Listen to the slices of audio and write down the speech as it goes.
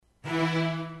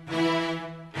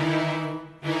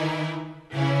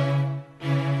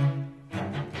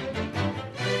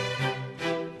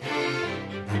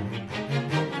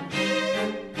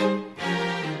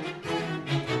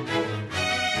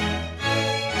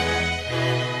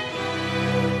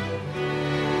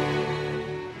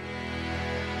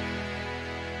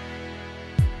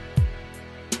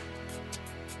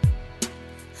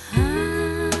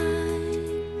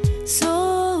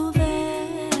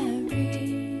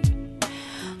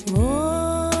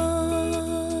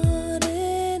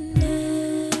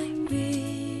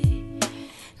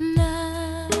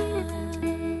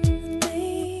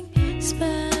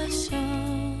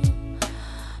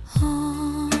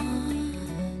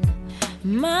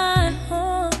my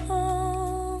home.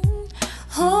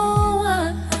 Oh,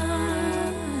 I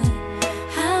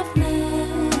have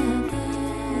never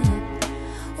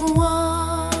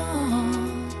walked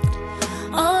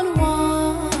on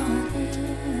water,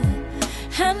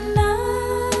 and I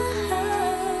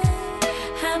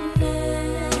have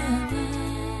never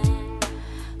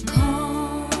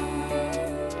calmed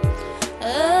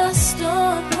a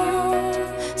storm.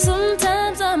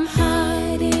 Sometimes I'm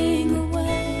hiding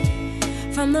away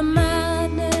from the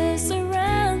madness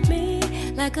around me,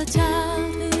 like a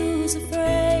child who's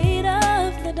afraid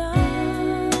of the dark.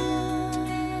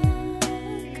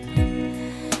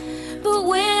 But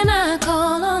when I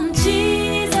call on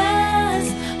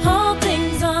Jesus, all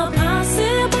things are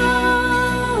possible.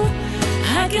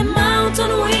 I can mount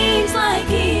on wings like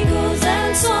eagles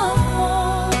and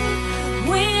soar.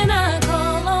 When I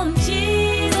call on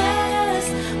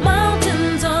Jesus,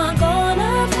 mountains are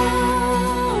gonna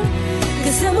fall,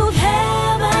 'cause he'll move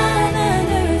heaven and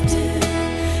earth to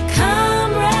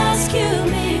come rescue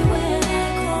me when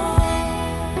I call.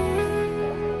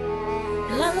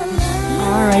 La, la, la.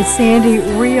 All right, Sandy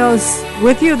Rios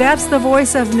with you. That's the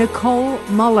voice of Nicole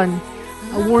Mullen,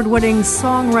 award-winning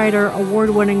songwriter,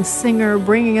 award-winning singer,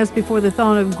 bringing us before the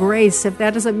throne of grace. If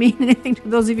that doesn't mean anything to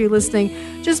those of you listening,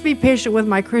 just be patient with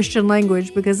my Christian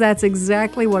language, because that's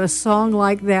exactly what a song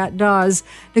like that does.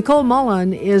 Nicole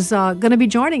Mullen is going to be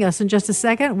joining us in just a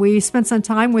second. We spent some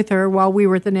time with her while we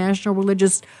were at the National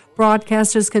Religious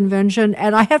Broadcasters Convention,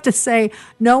 and I have to say,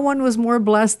 no one was more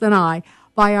blessed than I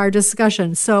by our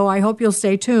discussion. So I hope you'll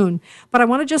stay tuned. But I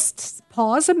want to just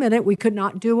pause a minute. We could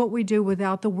not do what we do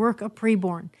without the work of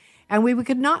Preborn. And we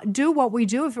could not do what we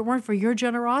do if it weren't for your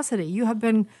generosity. You have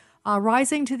been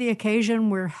rising to the occasion.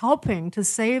 We're helping to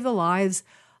save the lives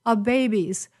of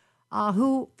babies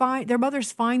who find their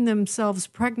mothers find themselves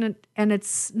pregnant, and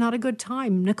it's not a good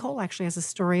time. Nicole actually has a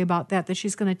story about that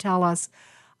she's going to tell us.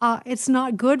 It's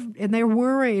not good, and they're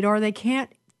worried, or they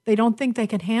don't think they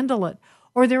can handle it.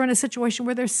 Or they're in a situation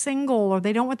where they're single, or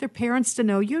they don't want their parents to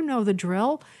know. You know the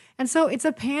drill. And so it's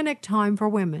a panic time for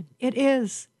women. It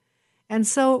is. And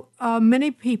so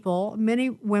many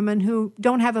women who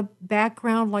don't have a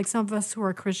background like some of us who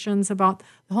are Christians about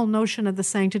the whole notion of the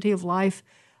sanctity of life,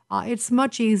 it's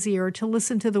much easier to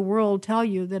listen to the world tell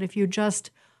you that if you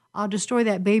just destroy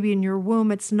that baby in your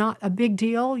womb, it's not a big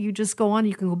deal. You just go on.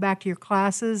 You can go back to your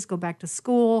classes, go back to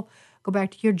school, go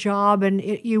back to your job, and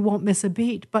you won't miss a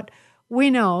beat. But we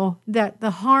know that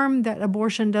the harm that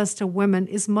abortion does to women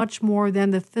is much more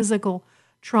than the physical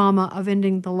trauma of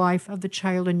ending the life of the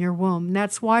child in your womb. And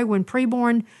that's why when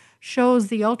Preborn shows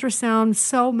the ultrasound,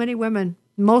 so many women,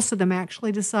 most of them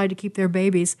actually decide to keep their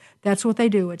babies. That's what they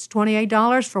do. It's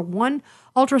 $28 for one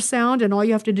ultrasound, and all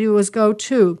you have to do is go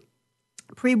to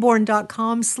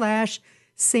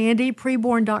preborn.com/Sandy,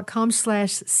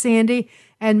 preborn.com/Sandy,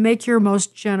 and make your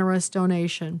most generous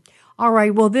donation. All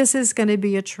right, well, this is going to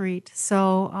be a treat.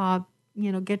 So,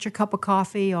 get your cup of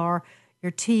coffee or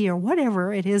your tea or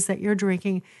whatever it is that you're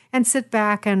drinking and sit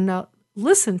back and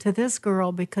listen to this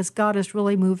girl, because God is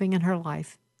really moving in her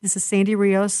life. This is Sandy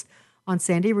Rios on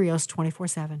Sandy Rios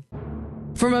 24/7.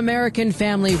 From American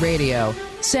Family Radio,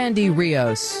 Sandy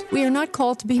Rios. We are not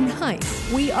called to be nice.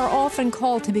 We are often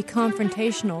called to be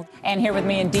confrontational. And here with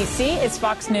me in D.C. is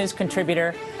Fox News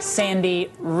contributor Sandy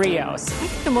Rios. I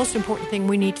think the most important thing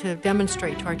we need to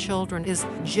demonstrate to our children is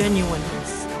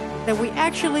genuineness. That we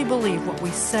actually believe what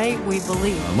we say we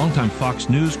believe. Longtime Fox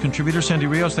News contributor Sandy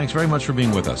Rios, thanks very much for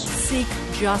being with us. Seek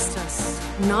justice.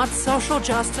 Not social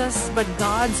justice, but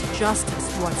God's justice.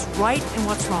 What's right and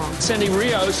what's wrong. Sandy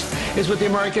Rios is with the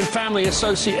American Family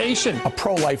Association, a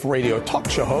pro-life radio talk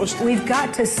show host. We've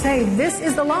got to say this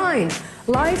is the line.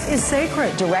 Life is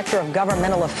sacred. Director of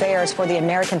Governmental Affairs for the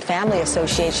American Family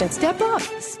Association. Step up.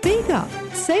 Speak up.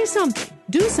 Say something.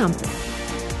 Do something.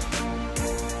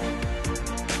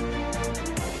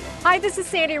 Hi, this is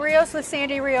Sandy Rios with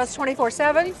Sandy Rios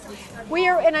 24/7. We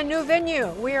are in a new venue.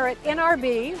 We are at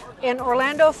NRB in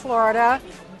Orlando, Florida.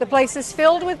 The place is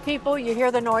filled with people. You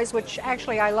hear the noise, which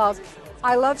actually I love.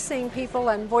 I love seeing people,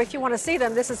 and boy, if you want to see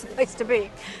them, this is the place to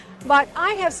be. But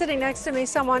I have sitting next to me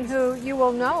someone who you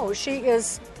will know. She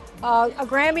is a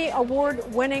Grammy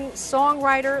Award-winning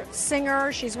songwriter,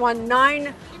 singer. She's won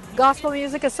 9 Gospel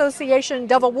Music Association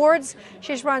Dove Awards.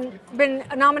 She's been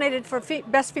nominated for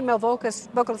Best Female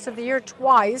Vocalist of the Year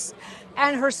twice.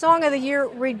 And her Song of the Year,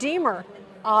 Redeemer,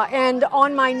 and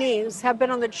On My Knees have been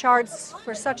on the charts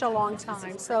for such a long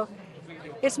time. So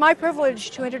it's my privilege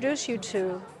to introduce you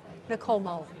to Nicole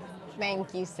Mullen.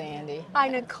 Thank you, Sandy. Hi,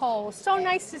 Nicole. So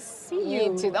nice to see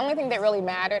you. You too. The only thing that really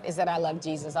mattered is that I love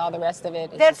Jesus. All the rest of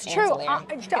it is That's just true.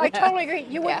 ancillary. I totally agree.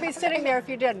 You wouldn't Yeah. be sitting there if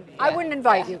you didn't. I wouldn't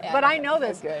invite you, yeah, but I know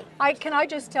this. good. Can I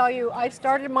just tell you, I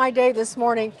started my day this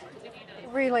morning,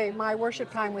 really, my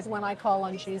worship time was when I call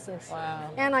on Jesus.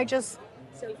 Wow. And I just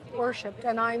worshipped.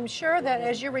 And I'm sure that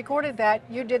as you recorded that,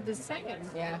 you did the same.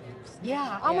 Yeah.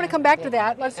 Yeah, I want to come back to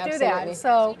that. Let's do Absolutely. that.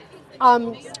 So,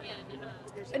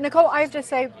 Nicole, I have to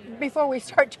say, before we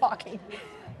start talking,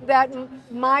 that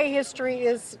my history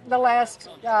is the last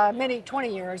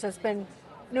 20 years has been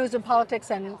news and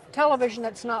politics and television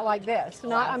that's not like this.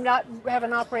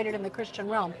 Haven't operated in the Christian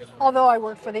realm, although I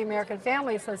work for the American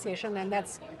Family Association, and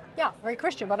that's, very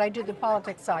Christian, but I do the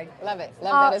politics side. Love it.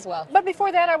 Love that as well. But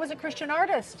before that, I was a Christian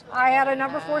artist. I had a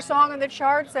number 4 song in the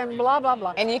charts and blah, blah,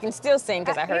 blah. And you can still sing,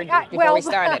 because I heard you before we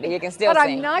started. You can still but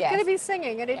sing. I'm not Yes. going to be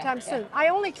singing anytime soon. I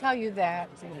only tell you that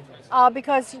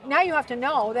because now you have to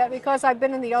know that because I've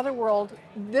been in the other world,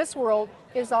 this world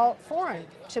is all foreign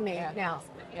to me now.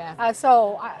 Yeah.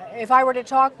 If I were to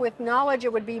talk with knowledge,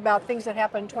 it would be about things that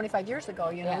happened 25 years ago,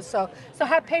 you know. Yeah. So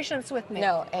have patience with me.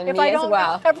 No, and if me I as don't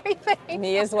well. know everything.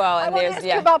 Me as well. I And won't there's ask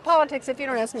you about politics if you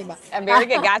don't ask me about it. I'm very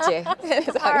good. Got you.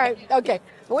 All right. Okay.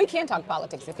 But we can talk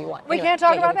politics if you want. We Anyway, can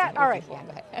talk yeah, about you that? can. All right. Yeah,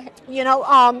 go ahead. You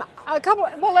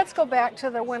know, let's go back to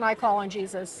the when I call on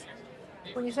Jesus.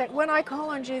 When you say, when I call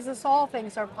on Jesus, all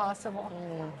things are possible.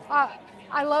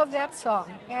 I love that song.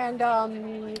 And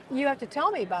you have to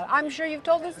tell me about it. I'm sure you've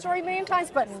told this story a million times,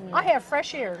 but I have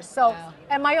fresh ears. So,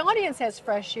 and my audience has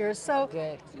fresh ears. So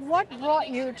Good. what brought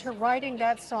you to writing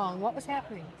that song? What was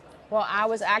happening? Well, I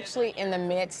was actually in the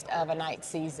midst of a night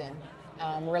season,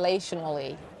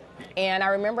 relationally. And I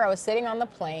remember I was sitting on the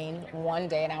plane one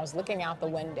day and I was looking out the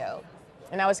window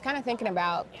and I was kind of thinking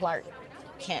about Clark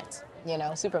Kent, you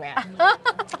know, Superman.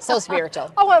 So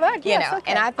spiritual. Oh, well, that, yes, you know,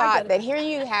 okay. and I thought get it. that here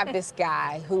you have this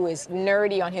guy who is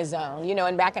nerdy on his own, you know,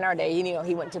 and back in our day, you know,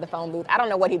 he went to the phone booth. I don't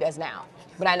know what he does now,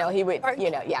 but I know he would, you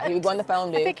know, he would go in the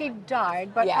phone booth. I think he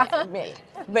died, but Yeah, me.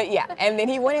 But yeah, and then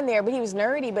he went in there, but he was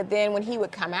nerdy, but then when he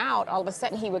would come out, all of a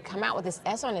sudden he would come out with this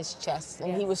S on his chest,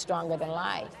 and he was stronger than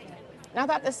life. And I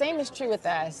thought the same is true with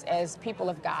us as people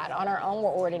of God. On our own, we're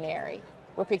ordinary,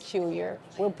 we're peculiar,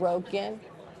 we're broken,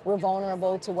 we're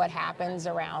vulnerable to what happens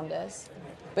around us.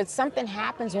 But something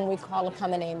happens when we call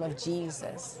upon the name of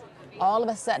Jesus. All of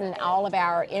a sudden, all of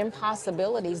our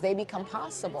impossibilities, they become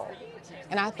possible.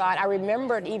 And I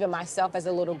remembered even myself as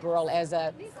a little girl, as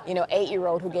a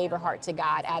 8-year-old who gave her heart to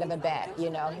God out of a bed.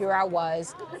 You know, here I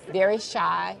was, very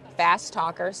shy, fast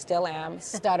talker, still am,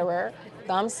 stutterer,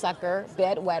 thumb sucker,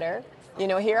 bedwetter. You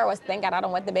know, here I was, thank God I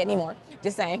don't wet the bed anymore.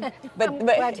 Just saying. But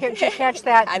glad to catch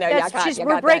that. I know,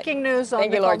 we're breaking news on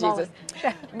Thank you, Nicole Lord Mullen.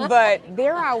 Jesus. But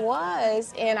there I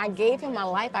was, and I gave him my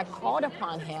life. I called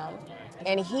upon him,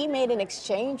 and he made an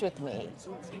exchange with me.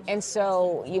 And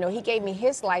so, you know, he gave me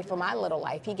his life for my little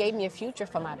life. He gave me a future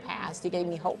for my past. He gave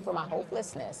me hope for my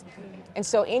hopelessness. And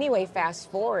so anyway, fast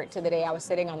forward to the day I was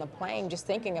sitting on the plane, just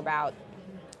thinking about,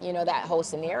 you know, that whole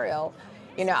scenario.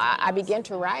 You know, I began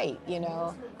to write, you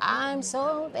know, I'm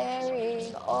so very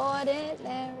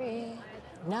ordinary,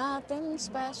 nothing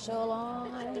special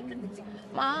on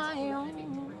my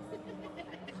own.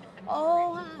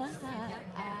 Oh,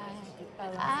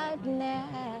 I've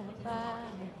never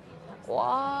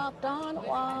walked on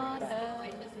water,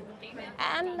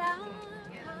 and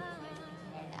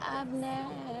I've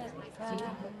never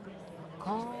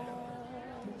calmed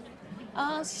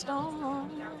a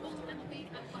storm.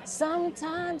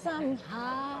 Sometimes I'm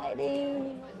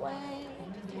hiding away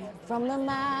from the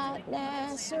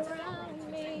madness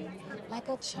around me, like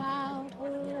a child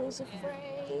who's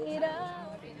afraid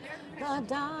of the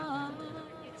dark.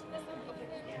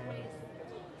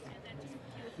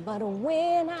 But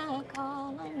when I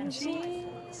call on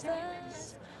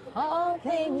Jesus, all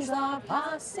things are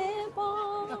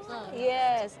possible.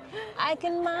 Yes, I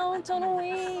can mount on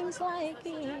wings like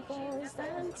eagles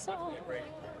and soar.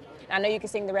 I know you can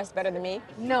sing the rest better than me.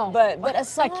 No. But a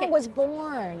song was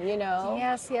born, you know.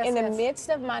 Yes. In the midst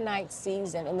of my night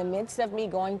season, in the midst of me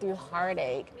going through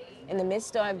heartache, in the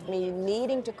midst of me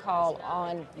needing to call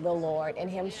on the Lord and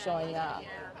him showing up,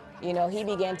 you know, he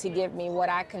began to give me what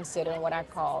I consider and what I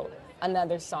call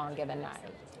another song of the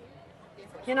night.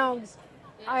 You know,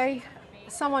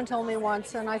 someone told me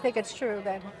once, and I think it's true,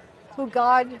 that who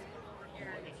God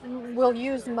will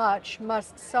use much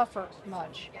must suffer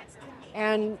much.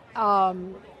 And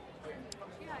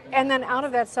then out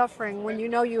of that suffering, when you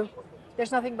know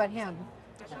there's nothing but him,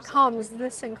 comes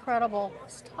this incredible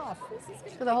stuff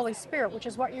to the Holy Spirit, which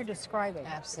is what you're describing.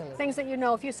 Absolutely. Things that you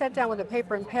know, if you sat down with a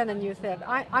paper and pen and you said,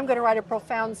 I'm going to write a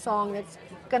profound song that's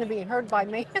going to be heard by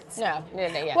me. No,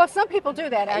 yeah. Well, some people do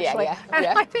that actually. Yeah. And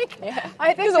I think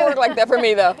It doesn't work like that for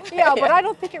me though. Yeah, but I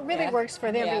don't think it really Yeah. works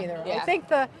for them Yeah. either. Yeah. I think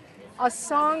a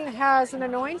song has an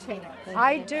anointing.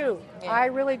 I do. Yeah. I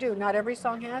really do. Not every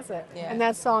song has it. Yeah. And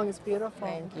that song is beautiful.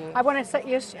 Thank you. I want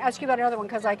to ask you about another one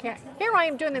because I can't. Here I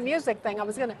am doing the music thing. I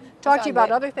was going to talk to all you about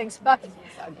good. other things, but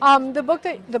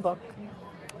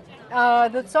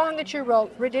the song that you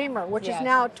wrote, Redeemer, which Yes. is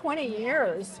now 20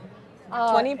 years.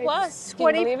 20 plus. It's Can you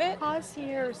 20 believe it? plus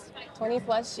years. 20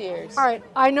 plus years. All right,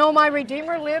 I know my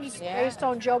Redeemer lives Yeah. based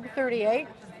on Job 38.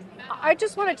 I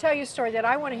just want to tell you a story that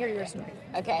I want to hear your story.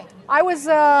 Okay. I was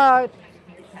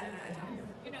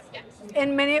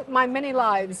in my many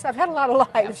lives. I've had a lot of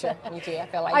lives. Sure. Me too. I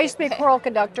feel like I used to be a choral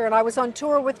conductor, and I was on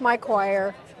tour with my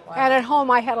choir. Wow. And at home,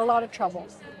 I had a lot of trouble.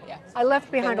 Yeah. I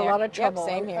left behind a there. lot of Yep, trouble.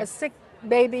 same here. A sick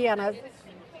baby and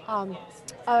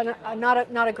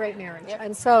not a great marriage. Yep.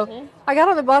 And so I got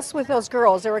on the bus with those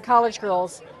girls. They were college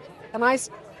girls, and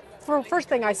first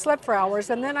thing I slept for hours,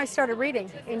 and then I started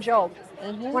reading in Job.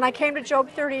 When I came to Job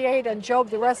 38 and Job,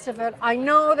 the rest of it, I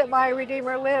know that my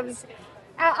Redeemer lives.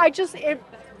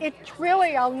 It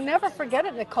really, I'll never forget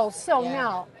it, Nicole. So Yeah.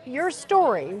 now, your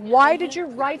story, why did you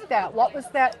write that? What was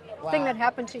that thing Wow. that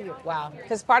happened to you? Wow.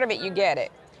 Because part of it, you get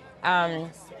it. I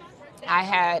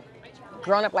had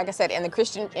grown up, like I said, in a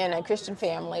Christian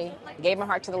family, gave my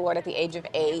heart to the Lord at the age of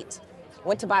 8,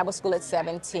 went to Bible school at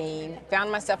 17,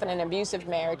 found myself in an abusive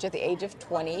marriage at the age of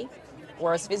 20,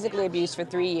 where I was physically abused for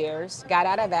 3 years, got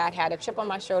out of that, had a chip on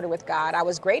my shoulder with God. I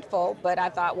was grateful, but I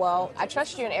thought, well, I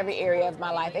trust you in every area of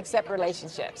my life except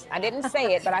relationships. I didn't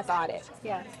say it, but I thought it.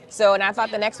 Yeah. So, and I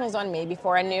thought the next one was on me.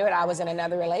 Before I knew it, I was in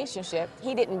another relationship.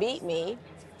 He didn't beat me,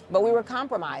 but we were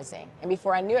compromising. And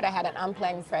before I knew it, I had an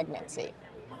unplanned pregnancy.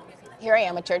 Here I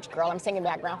am, a church girl. I'm singing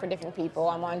background for different people.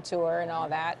 I'm on tour and all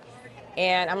that.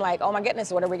 And I'm like, oh my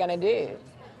goodness, what are we going to do?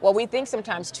 Well, we think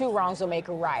sometimes 2 wrongs will make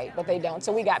a right, but they don't.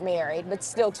 So we got married, but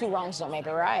still 2 wrongs don't make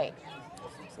a right.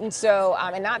 And so,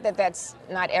 and not that that's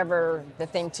not ever the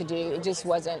thing to do. It just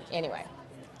wasn't anyway.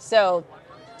 So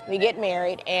we get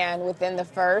married, and within the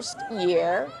first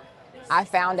year, I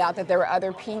found out that there were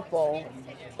other people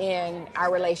in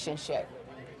our relationship.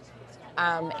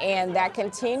 And that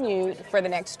continued for the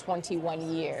next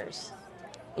 21 years.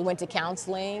 We went to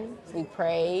counseling, we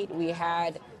prayed,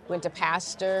 went to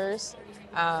pastors,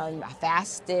 I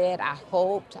fasted, I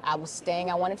hoped, I was staying,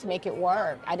 I wanted to make it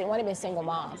work. I didn't want to be a single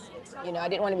mom. You know, I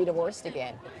didn't want to be divorced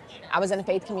again. I was in a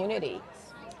faith community.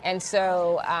 And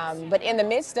so, but in the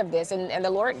midst of this, and the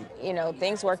Lord, you know,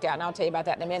 things worked out, and I'll tell you about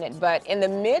that in a minute, but in the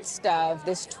midst of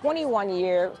this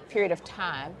 21-year period of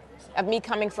time, of me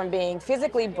coming from being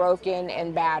physically broken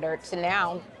and battered to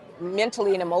now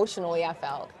mentally and emotionally I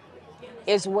felt,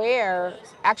 is where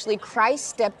actually Christ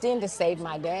stepped in to save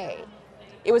my day.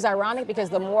 It was ironic because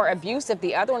the more abusive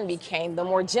the other one became, the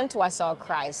more gentle I saw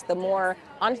Christ, the more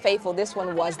unfaithful this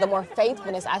one was, the more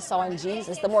faithfulness I saw in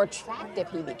Jesus, the more attractive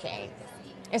he became.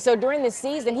 And so during this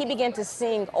season, he began to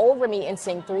sing over me and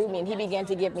sing through me, and he began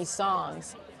to give me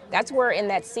songs. That's where in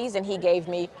that season he gave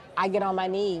me, I get on my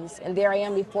knees, and there I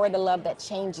am before the love that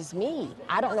changes me.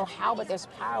 I don't know how, but there's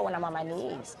power when I'm on my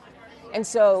knees. And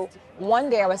so one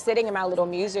day I was sitting in my little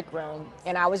music room,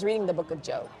 and I was reading the book of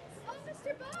Job.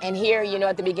 And here, you know,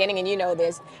 at the beginning, and you know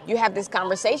this, you have this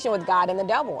conversation with God and the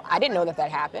devil. I didn't know that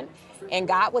happened. And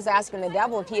God was asking the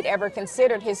devil if he had ever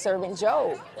considered his servant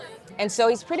Job. And so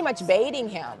he's pretty much baiting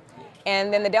him.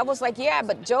 And then the devil's like, yeah,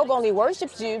 but Job only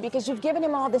worships you because you've given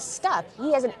him all this stuff.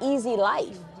 He has an easy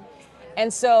life.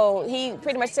 And so he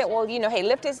pretty much said, well, you know, hey,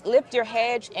 lift your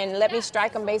hedge and let me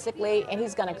strike him, basically, and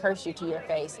he's going to curse you to your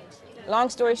face. Long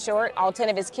story short, all 10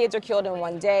 of his kids are killed in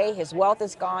one day. His wealth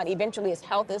is gone. Eventually, his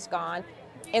health is gone.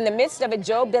 In the midst of it,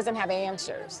 Job doesn't have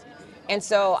answers. And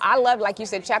so I love, like you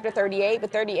said, chapter 38,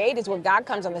 but 38 is where God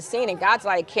comes on the scene, and God's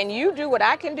like, can you do what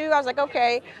I can do? I was like,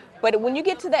 okay. But when you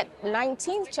get to that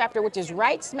 19th chapter, which is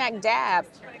right smack dab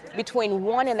between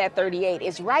 1 and that 38,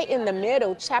 it's right in the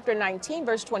middle. Chapter 19,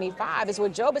 verse 25 is where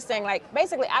Job is saying, like,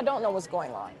 basically, I don't know what's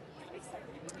going on,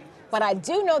 but I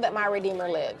do know that my Redeemer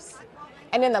lives.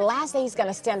 And in the last day, he's going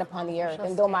to stand upon the earth.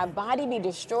 And though my body be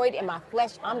destroyed in my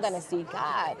flesh, I'm going to see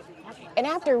God. And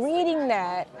after reading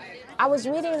that, I was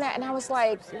reading that and I was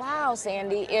like, wow,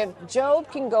 Sandy, if Job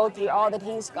can go through all that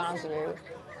he's gone through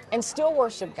and still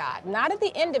worship God, not at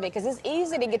the end of it, because it's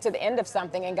easy to get to the end of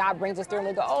something and God brings us through and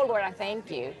we go, oh, Lord, I thank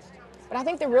you. But I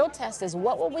think the real test is,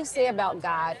 what will we say about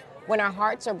God when our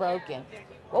hearts are broken?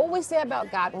 What will we say about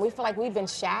God when we feel like we've been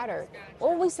shattered?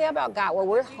 What will we say about God when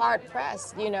we're hard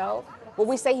pressed, you know? Will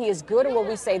we say he is good, or will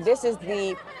we say this is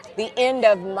the end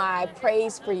of my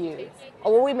praise for you?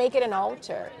 Or will we make it an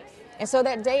altar? And so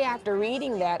that day after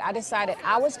reading that, I decided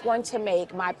I was going to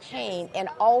make my pain an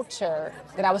altar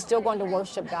that I was still going to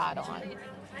worship God on.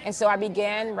 And so I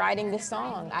began writing this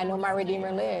song, I Know My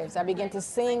Redeemer Lives. I began to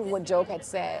sing what Job had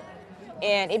said.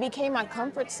 And it became my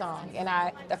comfort song. And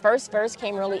the first verse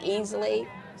came really easily.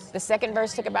 The second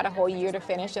verse took about a whole year to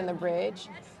finish in the bridge.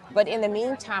 But in the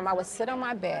meantime, I would sit on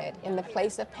my bed in the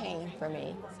place of pain for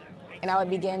me. And I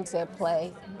would begin to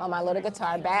play on my little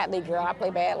guitar, badly, girl, I play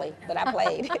badly, but I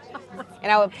played.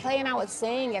 And I would play and I would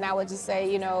sing and I would just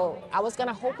say, you know, I was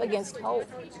gonna hope against hope.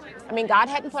 I mean, God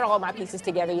hadn't put all my pieces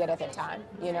together yet at that time.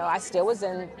 You know, I still was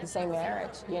in the same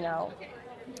marriage, you know.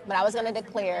 But I was gonna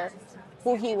declare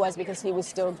who he was because he was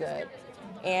still good.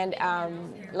 And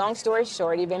long story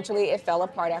short, eventually it fell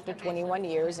apart after 21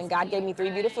 years and God gave me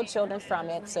 3 beautiful children from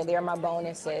it, so they're my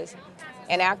bonuses.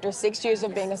 And after 6 years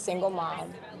of being a single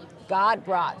mom, God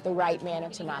brought the right man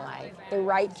into my life, the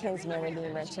right kinsman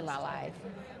redeemer into my life.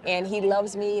 And he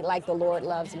loves me like the Lord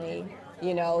loves me.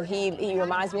 You know, he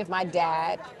reminds me of my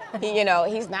dad. You know,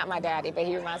 he's not my daddy, but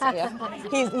he reminds me of,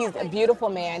 he's a beautiful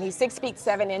man. He's 6 feet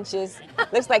 7 inches,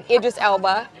 looks like Idris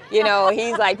Elba. You know,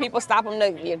 he's like, people stop him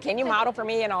to, can you model for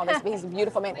me and all this, but he's a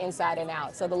beautiful man inside and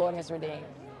out. So the Lord has redeemed.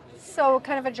 So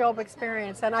kind of a Job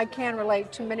experience, and I can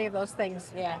relate to many of those things.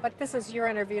 Yeah. But this is your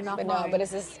interview, not But mine. no, but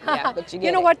it's just, yeah, but you get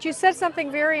You know it. what? You said something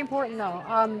very important,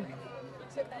 though.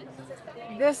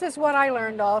 This is what I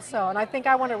learned also, and I think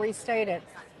I want to restate it.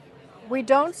 We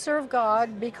don't serve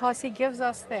God because he gives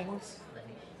us things,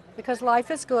 because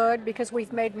life is good, because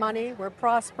we've made money, we're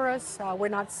prosperous, we're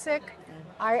not sick.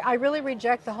 I really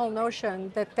reject the whole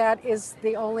notion that that is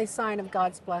the only sign of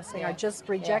God's blessing. Yeah. I just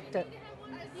reject it.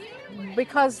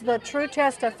 Because the true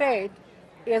test of faith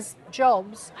is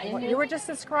Job's, what you were just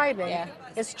describing,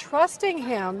 is trusting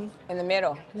him In the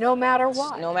middle. no matter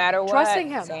what. No matter what, Trusting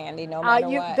him. Sandy, no matter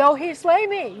what. Though he slay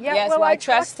me, yet Yes, will well, I I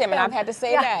trust him, and I've had to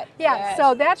say that. Yeah, Yes.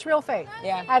 so that's real faith.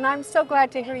 Yeah. And I'm so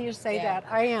glad to hear you say Yeah. that.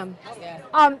 I am. Yeah.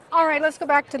 All right, let's go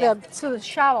back to the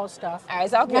shallow stuff. All right,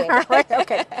 it's all good. All right,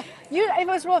 okay. It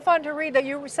was real fun to read that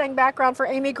you were saying background for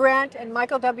Amy Grant and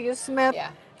Michael W. Smith,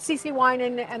 Yeah. CeCe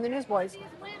Winan, and the Newsboys.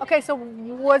 Okay, so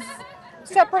was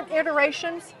separate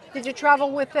iterations? Did you travel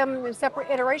with them in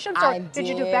separate iterations, or I did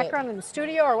you do did. background in the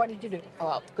studio, or what did you do?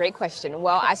 Well, great question.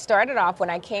 Well, I started off when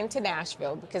I came to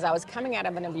Nashville because I was coming out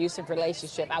of an abusive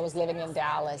relationship. I was living in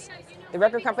Dallas. The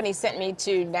record company sent me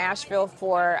to Nashville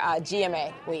for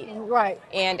GMA week. Right.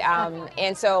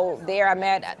 And so there I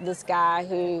met this guy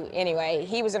who, anyway,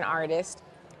 he was an artist.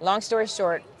 Long story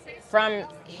short, from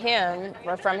him,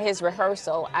 or from his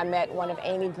rehearsal, I met one of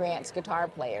Amy Grant's guitar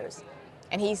players.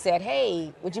 And he said,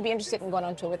 hey, would you be interested in going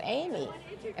on tour with Amy?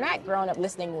 And I had grown up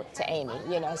listening to Amy,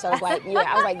 you know, so I was like,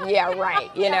 yeah, right,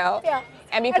 you know. Yeah.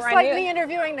 And before It's I like knew me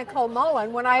interviewing Nicole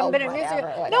Mullen when I haven't been in music.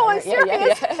 whatever. No, I'm Yeah, yeah,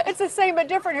 serious. yeah. It's the same but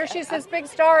different. Here she's this big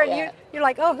star, and Yeah. you're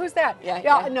like, oh, who's that? I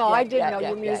did know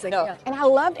your music. No. Yeah. And I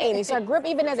loved Amy, so I grew up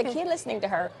even as a kid listening to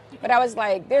her. But I was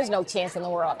like, there's no chance in the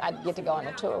world I'd get to go on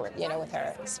a tour with, with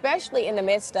her, especially in the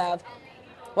midst of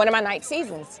one of my night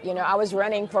seasons. You know, I was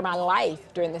running for my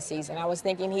life during the season. I was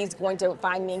thinking he's going to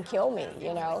find me and kill me,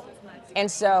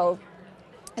 And so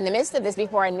in the midst of this,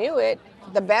 before I knew it,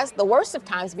 the worst of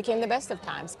times became the best of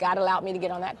times. God allowed me to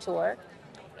get on that tour.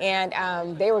 And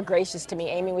they were gracious to me.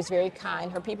 Amy was very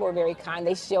kind. Her people were very kind.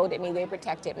 They shielded me. They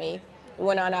protected me. We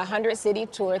went on a 100-city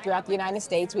tour throughout the United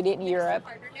States. We did Europe.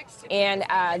 And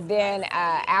then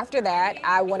after that,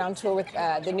 I went on tour with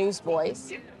the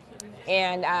Newsboys.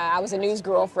 And I was a news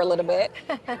girl for a little bit.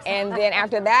 And then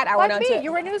after that, I went on tour.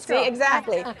 You were a news girl. See,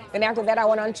 exactly. Then after that, I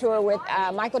went on tour with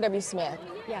Michael W. Smith,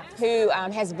 who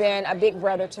has been a big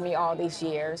brother to me all these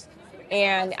years.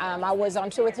 And I was on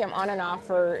tour with him on and off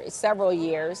for several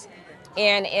years.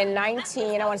 And in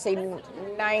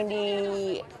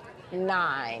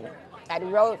 99,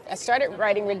 I started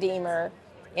writing Redeemer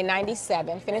in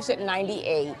 97, finished it in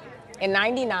 98. In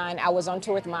 99, I was on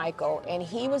tour with Michael, and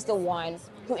he was the one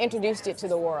who introduced it to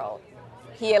the world.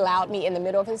 He allowed me in the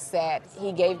middle of his set.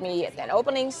 He gave me an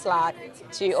opening slot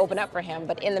to open up for him,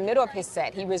 but in the middle of his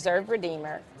set, he reserved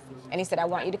Redeemer, and he said, I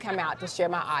want you to come out to share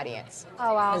my audience.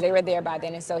 Oh, wow. Because they were there by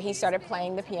then, and so he started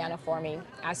playing the piano for me.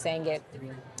 I sang it,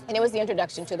 and it was the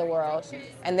introduction to the world.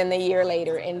 And then the year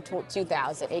later, in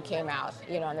 2000, it came out,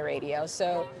 on the radio.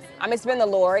 So it's been the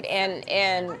Lord, and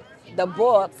the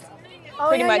book,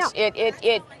 pretty much,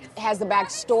 it has the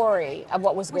backstory of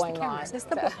what was going on. Is this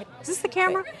the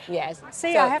camera? Yes.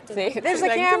 See, So, I have to. There's a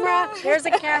camera. There's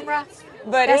a camera.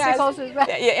 But That's it has, the closest.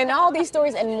 and all these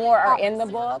stories and more are in the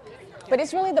book. But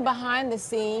it's really the behind the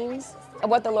scenes of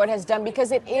what the Lord has done,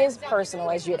 because it is personal,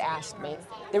 as you had asked me.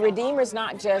 The Redeemer is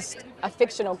not just a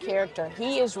fictional character.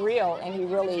 He is real, and he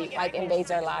really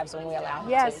invades our lives when we allow him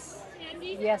to. Yes.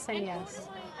 Yes and yes.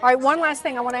 All right, one last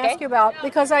thing I want to ask Okay. you about,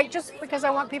 because I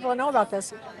want people to know about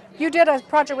this. You did a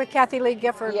project with Kathy Lee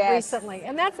Gifford Yes. recently,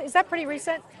 and is that pretty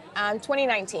recent?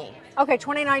 2019. Okay,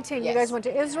 2019. You Yes. guys went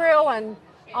to Israel, and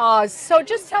so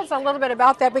just tell us a little bit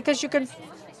about that, because you can.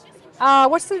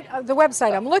 What's the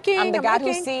website? I'm looking. The I'm God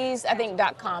looking. Who Sees, I think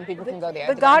 .com. People can go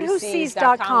there. The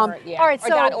GodWhoSees.com. Or, yeah. All right, or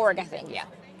so .org, I think. Yeah.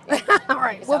 all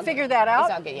right, It's we'll all figure good. that out.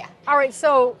 It's all good. Yeah. All right,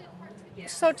 so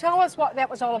tell us what that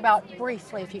was all about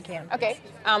briefly, if you can. Okay.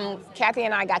 Kathy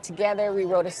and I got together. We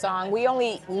wrote a song. We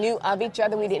only knew of each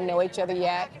other. We didn't know each other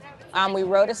yet. We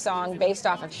wrote a song based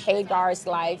off of Hagar's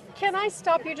life. Can I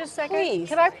stop you just a second? Please.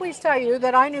 Can I please tell you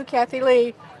that I knew Kathy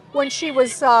Lee when she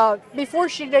was before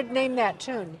she did Name That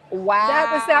Tune. Wow.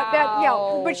 That was that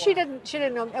yeah. But she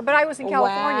didn't know. But I was in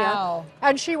California, Wow.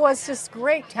 and she was just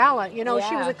great talent. You know,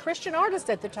 she was Yeah. a Christian artist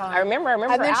at the time. I remember And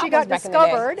her then she albums got back in the day.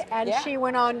 discovered, and Yeah. she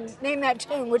went on Name That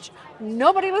Tune, which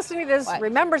nobody listening to this What?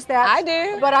 remembers that. I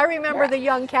do. But I remember Yeah. the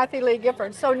young Kathy Lee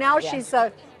Gifford. So now Yes. she's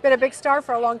been a big star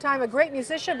for a long time, a great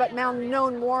musician, but now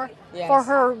known more Yes. for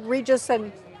her Regis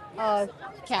and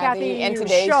Kathy and you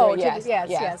today's showed. yes,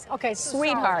 Yes. Okay, so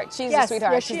Sweetheart. sorry. She's Yes, a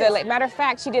sweetheart. yes, She's she is. matter of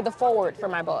fact, she did the foreword for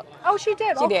my book. Oh, she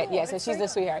did. She Oh, did, cool. yes. So That's she's great. a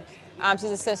sweetheart.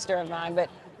 She's a sister of mine. But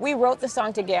we wrote the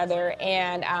song together,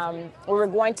 and we were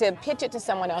going to pitch it to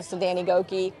someone else, to Danny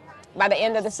Goki. By the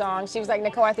end of the song, she was like,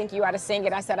 Nicole, I think you ought to sing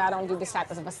it. I said, I don't do this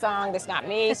type of a song. That's not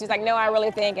me. She's like, no, I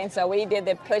really think. And so we did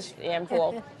the push and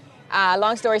pull.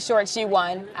 Long story short, she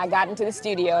won. I got into the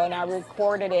studio, and I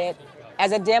recorded it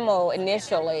as a demo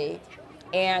initially.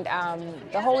 And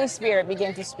the Holy Spirit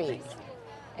began to speak,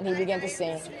 and he began to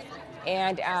sing.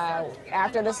 And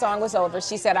after the song was over,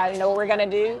 she said, I know what we're going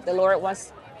to do. The Lord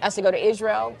wants us to go to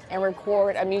Israel and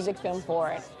record a music film for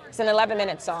it. It's an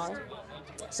 11-minute song.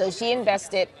 So she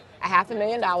invested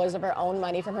 $500,000 of her own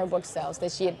money from her book sales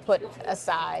that she had put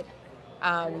aside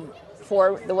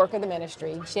for the work of the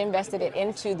ministry. She invested it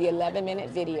into the 11-minute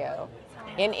video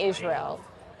in Israel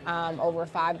over a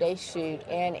 5-day shoot,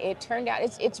 and it turned out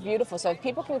it's beautiful. So if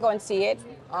people can go and see it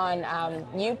on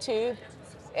YouTube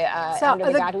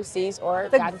under the God Who Sees or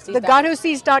God Who Sees. The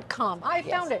GodWhoSees.com. I Yes,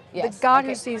 found it. yes, The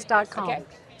GodWhoSees.com. okay.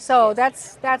 So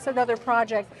that's another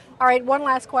project. All right, one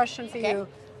last question for Okay. you.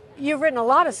 You've written a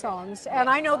lot of songs, and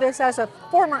I know this as a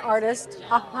former artist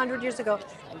 100 years ago,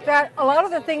 that a lot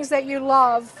of the things that you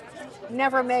love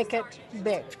never make it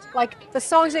big. Like the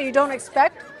songs that you don't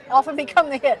expect often become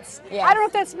the hits. Yeah. I don't know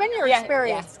if that's been your Yeah,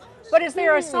 experience, but is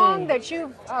there a song that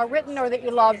you've written or that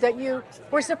you love that you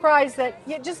were surprised that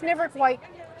you just never quite...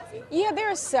 Yeah, there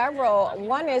are several.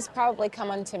 One is probably Come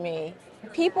Unto Me.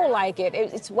 People like it.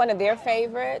 It's one of their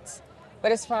favorites.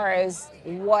 But as far as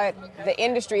what the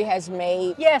industry has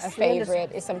made Yes, a the industry.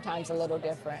 favorite is sometimes a little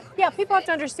different. Yeah, people have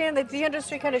to understand that the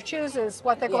industry kind of chooses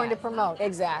what they're going to Yeah, promote.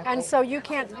 exactly. And so you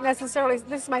can't necessarily,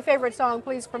 this is my favorite song,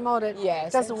 please promote it. Yes.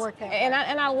 It doesn't work that way. And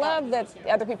I love that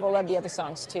other people love the other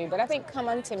songs too. But I think Come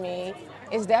Unto Me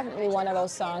is definitely one of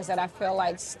those songs that I feel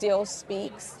like still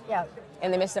speaks Yeah. in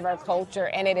the midst of our culture.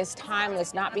 And it is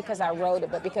timeless, not because I wrote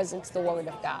it, but because it's the Word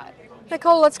of God.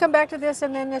 Nicole, let's come back to this,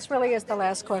 and then this really is the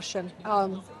last question.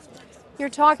 You're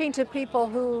talking to people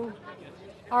who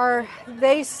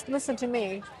they listen to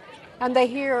me, and they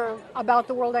hear about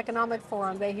the World Economic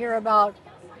Forum. They hear about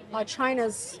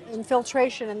China's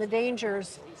infiltration and the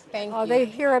dangers. Thank you. They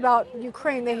hear about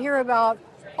Ukraine. They hear about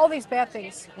all these bad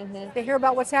things. They hear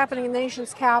about what's happening in the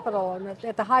nation's capital and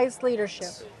at the highest leadership.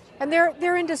 And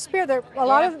they're in despair.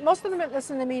 Most of them that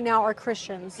listen to me now are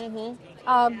Christians.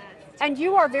 And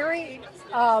you are very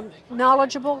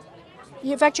knowledgeable.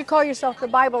 In fact, you call yourself the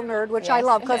Bible nerd, which I Yes.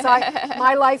 love, because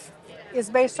my life is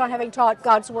based on having taught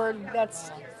God's Word.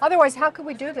 Otherwise, how could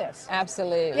we do this?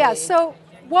 Absolutely. Yeah, so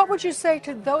what would you say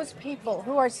to those people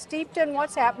who are steeped in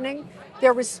what's happening?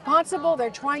 They're responsible, they're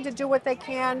trying to do what they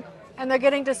can, and they're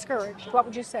getting discouraged. What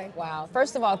would you say? Wow.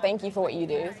 First of all, thank you for what you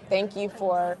do. Thank you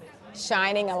for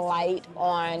shining a light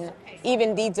on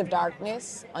even deeds of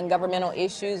darkness, on governmental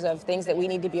issues of things that we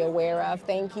need to be aware of.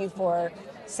 Thank you for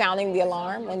sounding the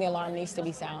alarm when the alarm needs to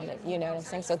be sounded. You know what I'm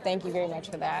saying? So thank you very much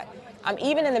for that.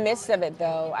 Even in the midst of it,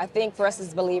 though, I think for us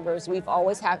as believers, we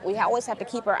always have to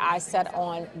keep our eyes set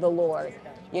on the Lord.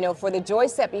 You know, for the joy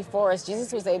set before us,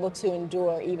 Jesus was able to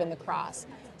endure even the cross.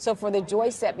 So for the joy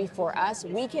set before us,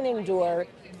 we can endure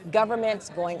governments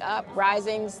going up,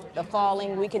 risings, the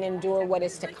falling. We can endure what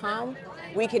is to come.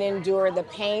 We can endure the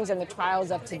pains and the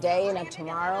trials of today and of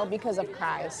tomorrow because of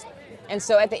Christ. And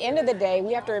so at the end of the day,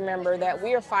 we have to remember that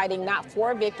we are fighting not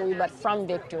for victory, but from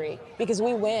victory, because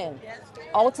we win.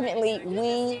 Ultimately,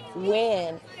 we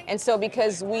win. And so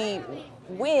because we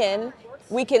win,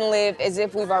 we can live as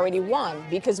if we've already won,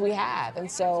 because we have. And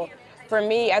so for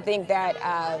me, I think that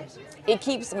it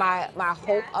keeps my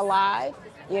hope alive.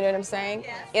 You know what I'm saying?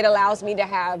 It allows me to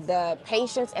have the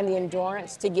patience and the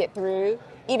endurance to get through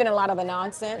even a lot of the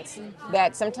nonsense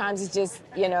that sometimes is just,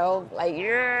 like,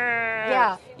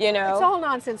 Yeah. you know. It's all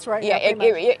nonsense right Yeah, now.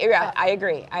 pretty much. I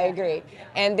agree.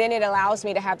 And then it allows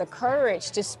me to have the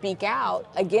courage to speak out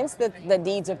against the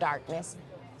deeds of darkness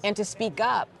and to speak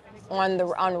up on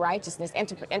righteousness and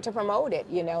to promote it,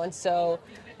 And so,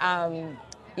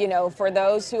 for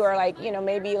those who are like,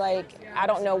 maybe like, I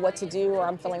don't know what to do or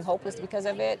I'm feeling hopeless because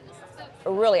of it,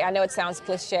 really, I know it sounds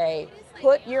cliche,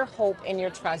 put your hope and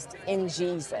your trust in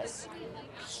Jesus,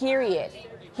 period.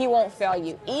 He won't fail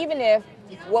you. Even if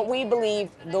what we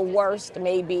believe the worst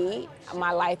may be,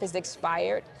 my life is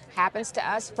expired, happens to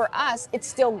us, for us, it's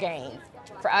still gain.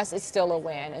 For us, it's still a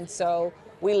win. And so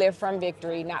we live from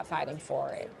victory, not fighting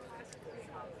for it.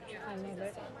 I love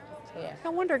it. Yeah. No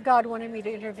wonder God wanted me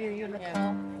to interview you,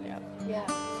 Nicole. Yeah.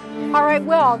 All right,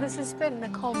 well, this has been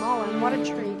Nicole Mullen. What a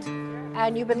treat.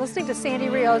 And you've been listening to Sandy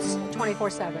Rios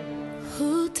 24/7.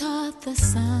 Who taught the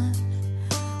sun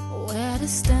where to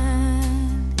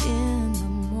stand in the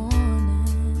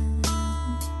morning?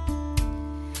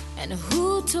 And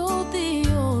who told the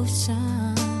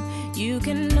ocean you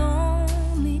can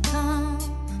only come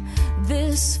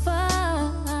this far?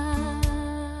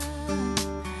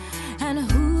 And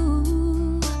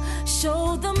who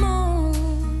showed the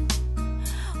moon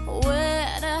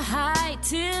where to hide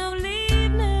till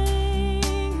evening?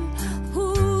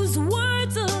 Whose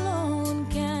words alone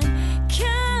can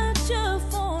catch a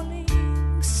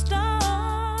falling star?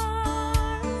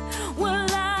 Well,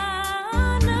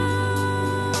 I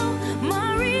know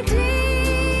my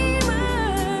Redeemer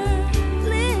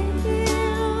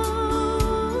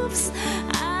lives.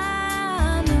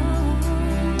 I know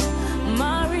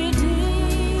my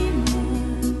Redeemer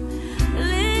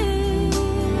lives.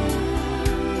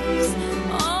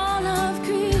 All of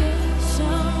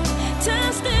creation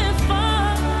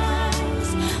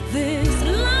testifies this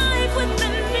life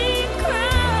within me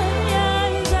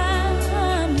cries. I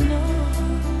know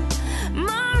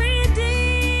my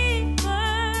Redeemer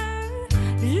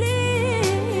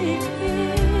lives.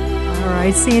 All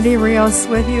right, Sandy Rios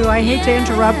with you. I hate to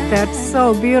interrupt. That's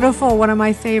so beautiful. One of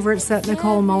my favorites that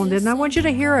Nicole Mullen did. And I want you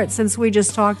to hear it since we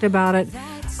just talked about it.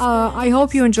 I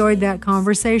hope you enjoyed that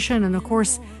conversation. And, of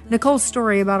course, Nicole's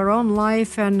story about her own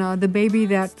life and the baby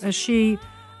that she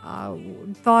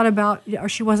thought about, or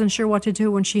she wasn't sure what to do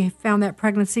when she found that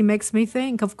pregnancy, makes me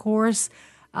think, of course,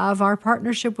 of our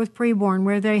partnership with Preborn,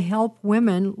 where they help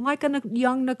women like a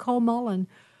young Nicole Mullen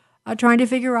trying to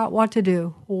figure out what to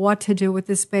do with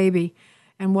this baby.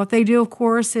 And what they do, of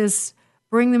course, is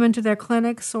bring them into their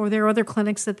clinics or their other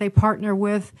clinics that they partner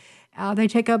with. They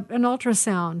take up an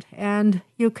ultrasound, and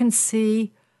you can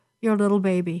see your little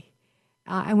baby.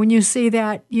 And when you see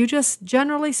that, you just,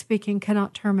 generally speaking,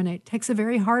 cannot terminate. It takes a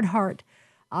very hard heart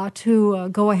to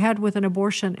go ahead with an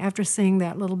abortion after seeing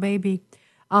that little baby.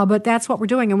 But that's what we're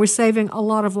doing, and we're saving a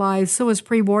lot of lives. So is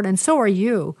Preborn, and so are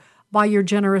you by your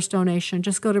generous donation.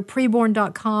 Just go to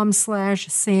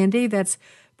preborn.com/Sandy. That's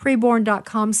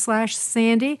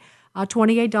preborn.com/Sandy.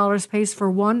 $28 pays for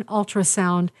one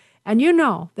ultrasound, and you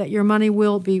know that your money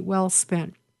will be well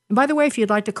spent. And by the way, if you'd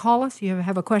like to call us, you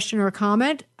have a question or a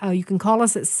comment, you can call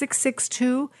us at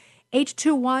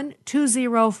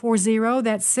 662-821-2040.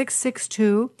 That's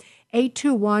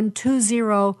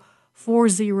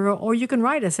 662-821-2040. Or you can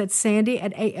write us at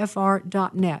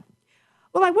sandy@afr.net.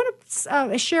 Well, I want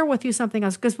to share with you something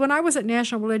else, because when I was at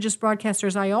National Religious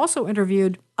Broadcasters, I also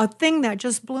interviewed a thing that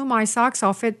just blew my socks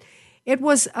off. It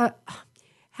was,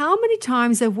 how many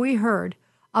times have we heard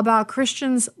about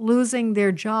Christians losing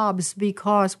their jobs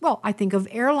because, well, I think of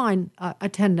airline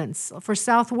attendants for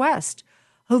Southwest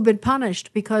who've been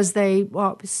punished because they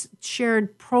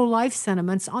shared pro-life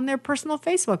sentiments on their personal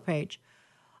Facebook page.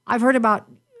 I've heard about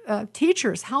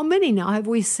teachers. How many now have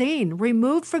we seen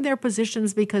removed from their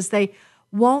positions because they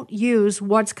won't use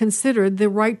what's considered the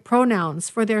right pronouns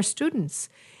for their students?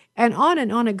 And on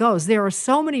it goes. There are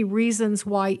so many reasons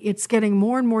why it's getting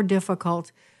more and more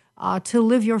difficult to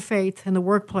live your faith in the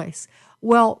workplace.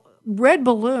 Well, Red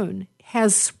Balloon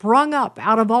has sprung up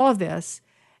out of all of this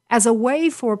as a way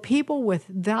for people with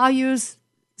values,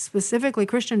 specifically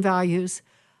Christian values,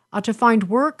 to find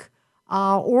work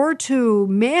or to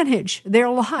manage their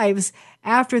lives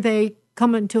after they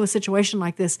come into a situation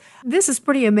like this. This is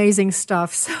pretty amazing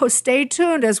stuff. So stay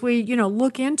tuned as we,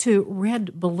 look into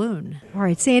Red Balloon. All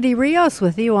right, Sandy Rios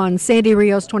with you on Sandy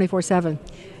Rios 24/7.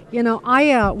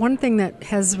 One thing that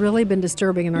has really been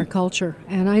disturbing in our culture,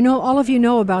 and I know all of you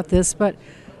know about this, but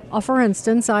for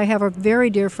instance, I have a very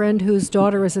dear friend whose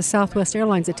daughter is a Southwest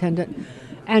Airlines attendant,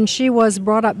 and she was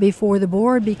brought up before the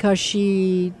board because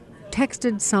she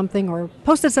texted something or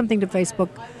posted something to Facebook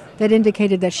that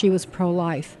indicated that she was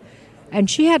pro-life. And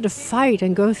she had to fight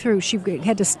and she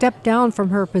had to step down from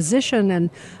her position and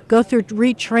go through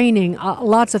retraining,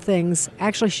 lots of things.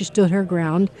 Actually, she stood her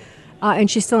ground,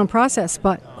 and she's still in process.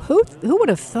 But who would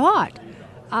have thought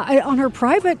on her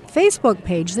private Facebook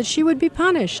page that she would be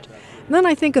punished? And then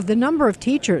I think of the number of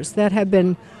teachers that have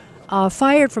been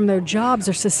fired from their jobs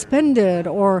or suspended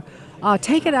or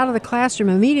taken out of the classroom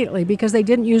immediately because they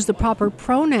didn't use the proper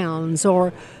pronouns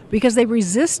or because they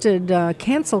resisted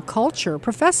cancel culture.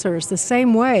 Professors, the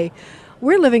same way.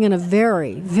 We're living in a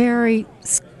very, very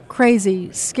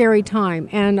crazy, scary time.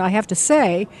 And I have to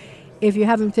say, if you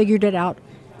haven't figured it out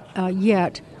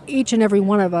yet, each and every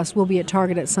one of us will be a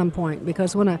target at some point,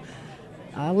 because when a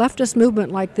leftist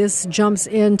movement like this jumps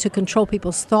in to control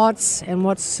people's thoughts and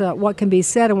what can be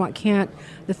said and what can't,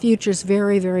 the future's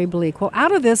very, very bleak. Well,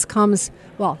 out of this comes,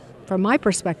 from my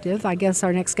perspective, I guess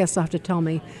our next guest will have to tell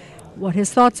me what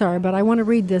his thoughts are, but I want to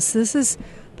read this. This is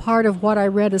part of what I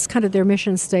read as kind of their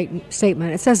mission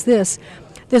statement. It says this: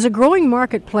 there's a growing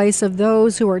marketplace of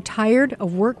those who are tired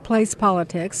of workplace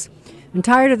politics and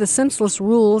tired of the senseless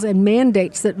rules and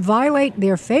mandates that violate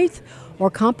their faith or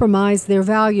compromise their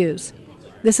values.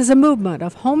 This is a movement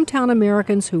of hometown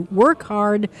Americans who work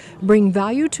hard, bring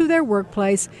value to their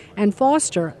workplace, and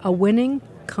foster a winning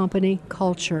company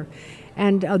culture.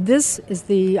 And this is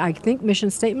the, I think, mission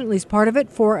statement, at least part of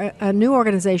it, for a new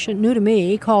organization, new to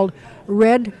me, called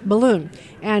Red Balloon.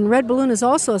 And Red Balloon is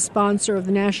also a sponsor of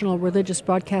the National Religious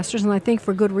Broadcasters, and I think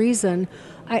for good reason.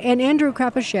 And Andrew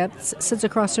Krapachet sits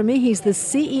across from me. He's the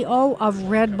CEO of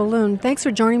Red Balloon. Thanks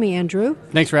for joining me, Andrew.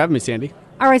 Thanks for having me, Sandy.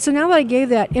 All right, so now that I gave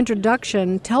that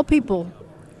introduction, tell people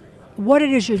what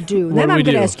it is you do. And then I'm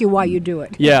going to ask you why you do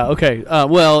it. Yeah, okay.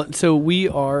 So we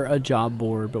are a job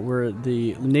board, but we're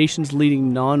the nation's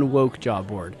leading non-woke job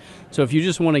board. So if you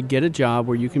just want to get a job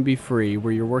where you can be free,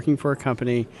 where you're working for a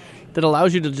company that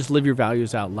allows you to just live your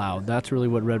values out loud, that's really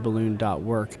what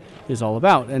redballoon.work is all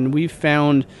about. And we've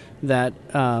found that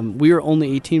we are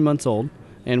only 18 months old,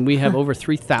 and we have over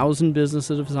 3,000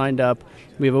 businesses have signed up.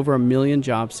 We have over 1 million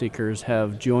job seekers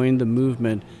have joined the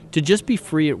movement to just be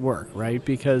free at work, right?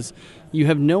 Because you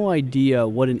have no idea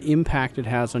what an impact it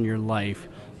has on your life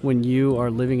when you are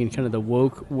living in kind of the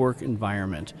woke work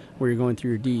environment, where you're going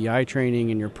through your DEI training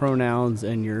and your pronouns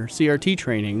and your CRT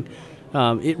training.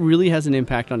 It really has an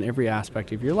impact on every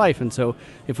aspect of your life. And so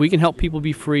if we can help people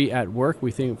be free at work,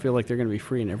 we feel like they're going to be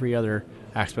free in every other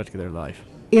aspect of their life.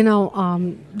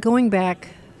 Going back,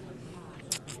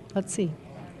 let's see,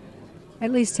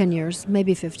 at least 10 years,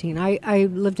 maybe 15.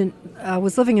 I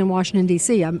was living in Washington,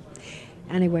 D.C.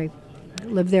 Anyway,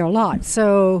 lived there a lot.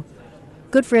 So,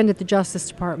 good friend at the Justice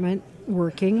Department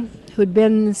working,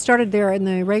 who'd started there in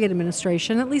the Reagan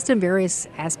administration, at least in various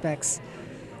aspects,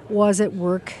 was at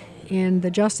work in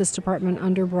the Justice Department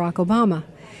under Barack Obama.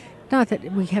 Not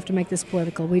that we have to make this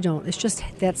political. We don't. It's just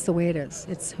that's the way it is.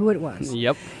 It's who it was.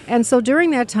 Yep. And so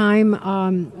during that time,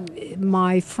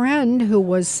 my friend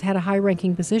who had a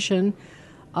high-ranking position,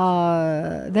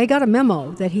 they got a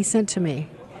memo that he sent to me,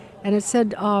 and it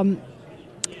said,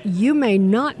 "You may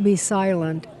not be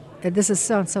silent." This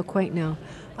sounds so quaint now,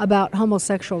 about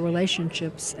homosexual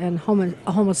relationships and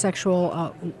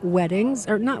homosexual weddings,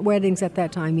 or not weddings at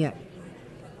that time yet,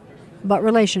 but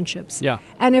relationships. Yeah.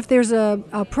 And if there's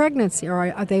a pregnancy or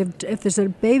if there's a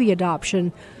baby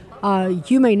adoption,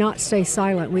 you may not stay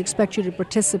silent. We expect you to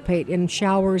participate in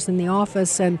showers in the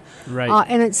office. And right.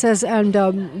 And it says,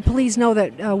 please know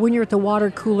that when you're at the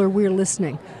water cooler, we're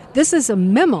listening. This is a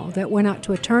memo that went out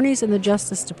to attorneys in the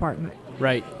Justice Department.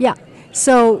 Right. Yeah.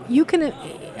 So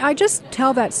I just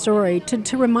tell that story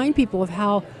to remind people of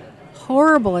how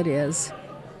horrible it is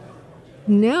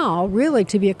now, really,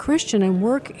 to be a Christian and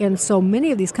work in so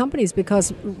many of these companies,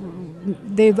 because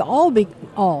they've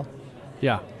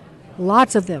yeah,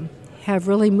 lots of them have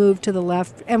really moved to the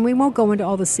left. And we won't go into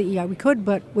all the CEI we could,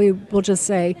 but we will just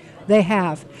say they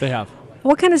have. They have.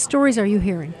 What kind of stories are you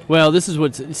hearing? Well,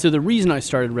 so the reason I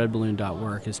started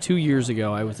redballoon.work is 2 years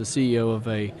ago I was the CEO of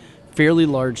a fairly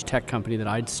large tech company that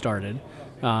I'd started,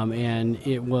 and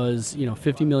it was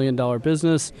 $50 million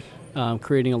business,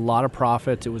 creating a lot of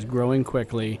profits. It was growing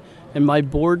quickly, And my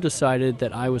board decided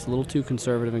that I was a little too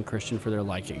conservative and Christian for their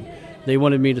liking. They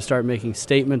wanted me to start making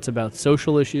statements about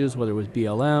social issues, whether it was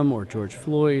BLM or George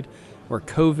Floyd or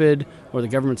COVID or the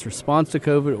government's response to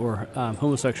COVID or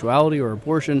homosexuality or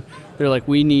abortion. They're like,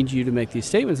 we need you to make these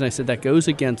statements. And I said, that goes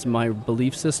against my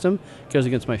belief system, goes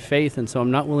against my faith, and so I'm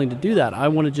not willing to do that. I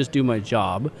want to just do my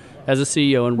job as a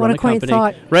CEO and run a company.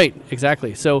 Thought. Right,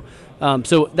 exactly. So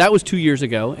that was 2 years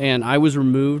ago, and I was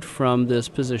removed from this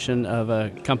position of a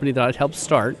company that I'd helped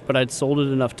start, but I'd sold it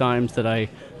enough times that I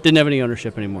didn't have any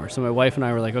ownership anymore. So my wife and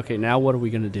I were like, okay, now what are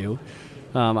we going to do?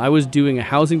 I was doing a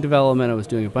housing development. I was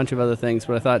doing a bunch of other things,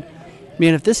 but I thought,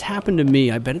 man, if this happened to me,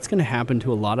 I bet it's going to happen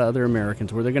to a lot of other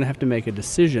Americans where they're going to have to make a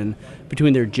decision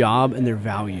between their job and their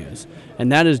values.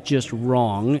 And that is just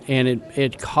wrong, and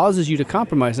it causes you to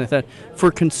compromise. And I thought,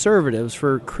 for conservatives,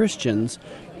 for Christians,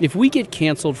 if we get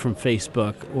canceled from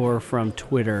Facebook or from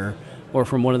Twitter or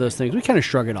from one of those things, we kind of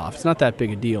shrug it off. It's not that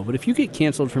big a deal. But if you get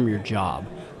canceled from your job,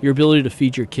 your ability to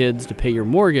feed your kids, to pay your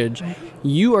mortgage,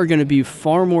 you are going to be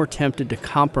far more tempted to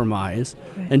compromise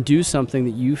and do something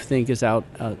that you think is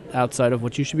outside of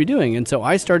what you should be doing. And so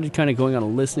I started kind of going on a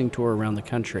listening tour around the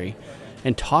country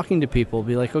and talking to people,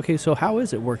 be like, okay, so how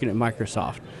is it working at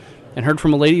Microsoft? And heard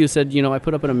from a lady who said, I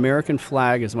put up an American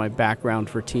flag as my background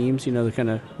for Teams, the kind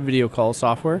of video call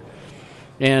software.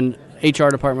 And HR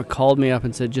department called me up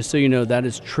and said, just so you know, that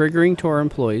is triggering to our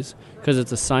employees because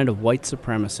it's a sign of white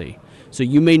supremacy. So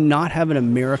you may not have an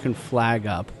American flag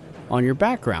up on your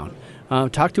background.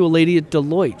 Talked to a lady at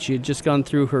Deloitte. She had just gone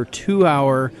through her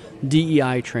 2-hour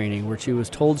DEI training where she was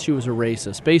told she was a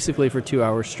racist, basically for 2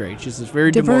 hours straight. She says very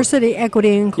diversity, equity,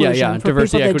 and inclusion. Yeah, for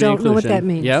diversity, people equity, that don't inclusion. know what that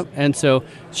means. Yep. And so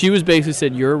she was basically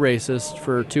said, you're a racist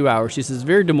for 2 hours. She says, it's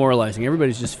very demoralizing.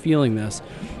 Everybody's just feeling this.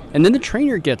 And then the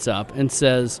trainer gets up and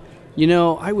says,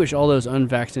 I wish all those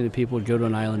unvaccinated people would go to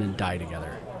an island and die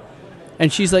together.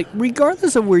 And she's like,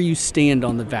 regardless of where you stand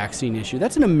on the vaccine issue,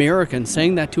 that's an American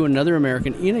saying that to another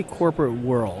American in a corporate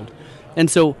world. And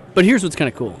so, but here's what's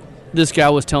kind of cool. This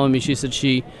gal was telling me, she said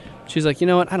she's like, I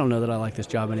don't know that I like this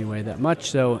job anyway that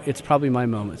much, so it's probably my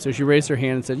moment. So she raised her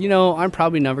hand and said, I'm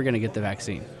probably never going to get the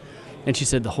vaccine. And she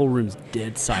said the whole room's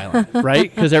dead silent,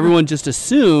 right? Because everyone just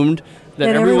assumed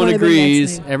that everyone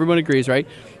agrees. Everyone agrees, right?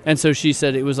 And so she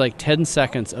said it was like 10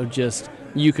 seconds of just,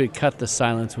 you could cut the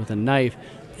silence with a knife.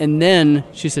 And then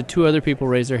she said 2 other people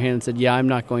raised their hand and said, yeah, I'm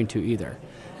not going to either.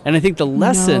 And I think the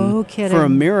lesson for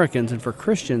Americans and for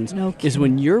Christians is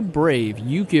when you're brave,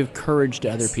 you give courage to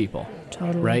other people.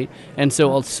 Totally. Right? And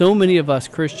so many of us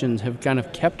Christians have kind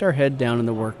of kept our head down in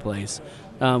the workplace.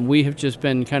 We have just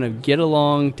been kind of go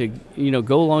along to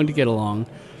get along.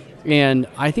 And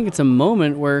I think it's a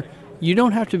moment where you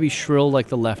don't have to be shrill like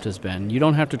the left has been. You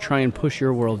don't have to try and push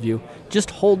your worldview.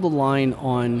 Just hold the line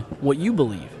on what you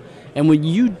believe. And when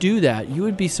you do that, you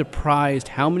would be surprised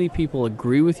how many people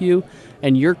agree with you,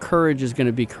 and your courage is going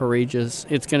to be courageous.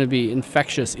 It's going to be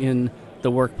infectious in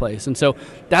the workplace. And so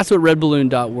that's what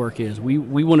redballoon.work is. We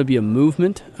want to be a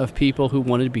movement of people who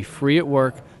want to be free at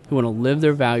work, who want to live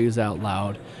their values out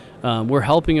loud. We're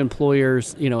helping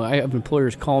employers. I have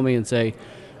employers call me and say,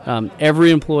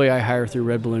 every employee I hire through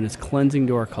Red Balloon is cleansing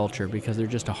to our culture because they're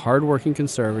just a hardworking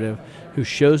conservative who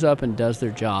shows up and does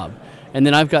their job. And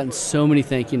then I've gotten so many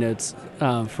thank you notes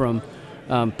from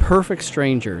perfect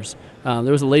strangers. There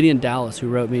was a lady in Dallas who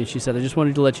wrote me, and she said, I just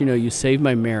wanted to let you know you saved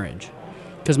my marriage.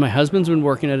 Because my husband's been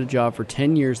working at a job for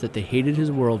 10 years that they hated his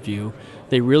worldview.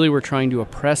 They really were trying to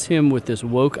oppress him with this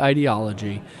woke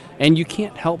ideology. And you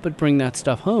can't help but bring that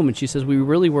stuff home. And she says, we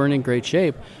really weren't in great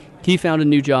shape. He found a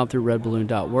new job through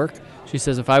redballoon.work. She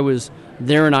says, if I was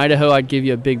there in Idaho, I'd give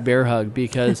you a big bear hug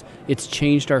because it's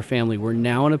changed our family. We're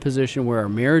now in a position where our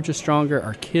marriage is stronger,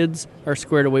 our kids are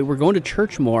squared away. We're going to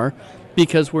church more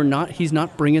because he's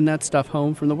not bringing that stuff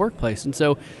home from the workplace. And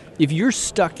so if you're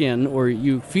stuck in, or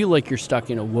you feel like you're stuck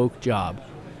in a woke job,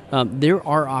 there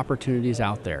are opportunities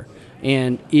out there.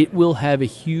 And it will have a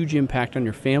huge impact on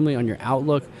your family, on your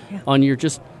outlook, on your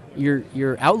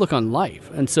outlook on life.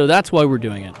 And so that's why we're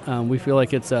doing it. We feel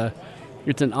like it's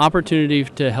an opportunity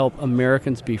to help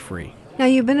Americans be free. Now,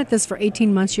 you've been at this for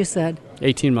 18 months, you said.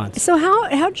 18 months. So how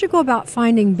did you go about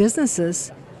finding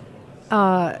businesses?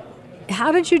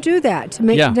 How did you do that to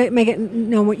make it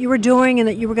know what you were doing and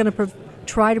that you were going to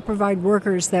try to provide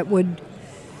workers that would...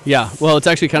 Yeah, well, it's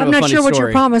actually kind of a funny story. I'm not sure what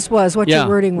your promise was, what your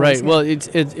wording was. Right, yeah. Well,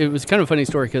 it was kind of a funny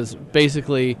story because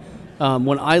basically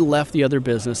when I left the other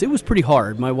business, it was pretty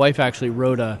hard. My wife actually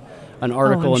wrote an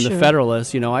article in the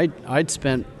Federalist. I'd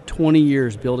spent 20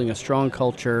 years building a strong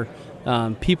culture,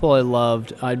 people I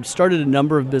loved. I started a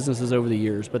number of businesses over the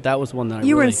years, but that was one that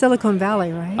You were in Silicon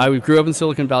Valley, right? I grew up in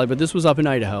Silicon Valley, but this was up in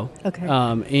Idaho. Okay.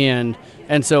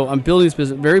 And so I'm building this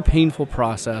business, very painful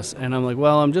process, and I'm like,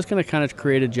 well, I'm just going to kind of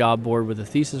create a job board with a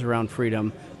thesis around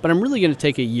freedom, but I'm really going to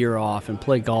take a year off and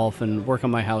play golf and work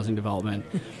on my housing development.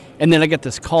 And then I get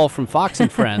this call from Fox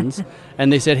and Friends,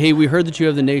 and they said, hey, we heard that you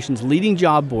have the nation's leading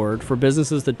job board for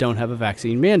businesses that don't have a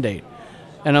vaccine mandate.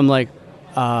 And I'm like,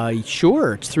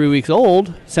 sure, it's 3 weeks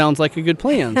old. Sounds like a good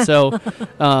plan. So,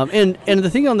 and the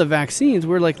thing on the vaccines,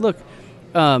 we're like, look,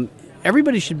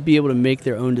 everybody should be able to make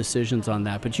their own decisions on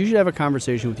that, but you should have a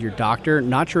conversation with your doctor,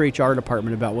 not your HR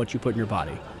department, about what you put in your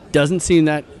body. Doesn't seem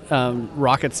that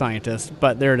rocket scientist,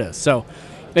 but there it is. So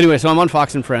anyway, so I'm on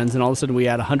Fox and Friends, and all of a sudden we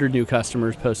had 100 new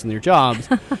customers posting their jobs,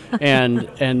 and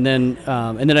then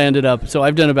I ended up. So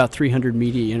I've done about 300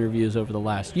 media interviews over the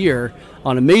last year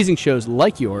on amazing shows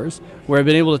like yours, where I've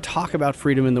been able to talk about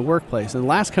freedom in the workplace. And the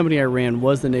last company I ran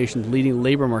was the nation's leading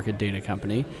labor market data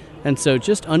company, and so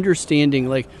just understanding,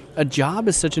 like, a job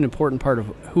is such an important part of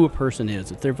who a person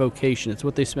is. It's their vocation. It's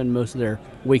what they spend most of their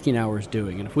waking hours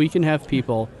doing. And if we can have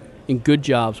people in good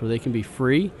jobs where they can be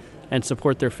free and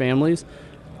support their families,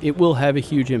 it will have a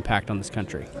huge impact on this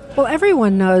country. Well,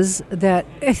 everyone knows that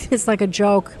it's like a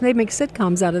joke. They make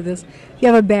sitcoms out of this. You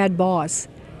have a bad boss,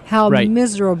 how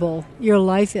miserable your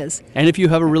life is. And if you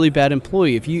have a really bad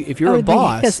employee, if you're a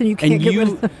boss, yes, and you can't get rid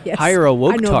of them. Yes, hire a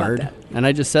woke I know tard, about that. and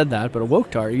I just said that, but a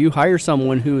woke tard, you hire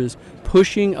someone who is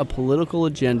pushing a political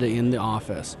agenda in the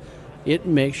office, it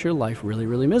makes your life really,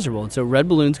 really miserable. And so Red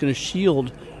Balloon's going to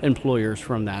shield employers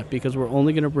from that, because we're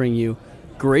only going to bring you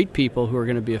great people who are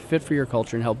going to be a fit for your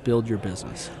culture and help build your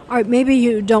business. All right, maybe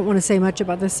you don't want to say much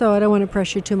about this, so I don't want to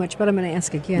press you too much, but I'm going to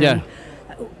ask again. Yeah.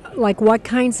 Like, what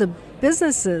kinds of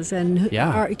businesses, and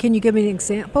can you give me an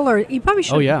example? Or you probably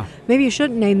should. Oh, yeah. Maybe you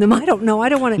shouldn't name them. I don't know. I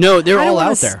don't want to. No, they're all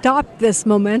out there. Stop this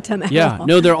momentum.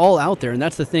 No, they're all out there, and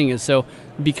that's the thing is, so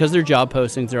because they're job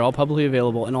postings, they're all publicly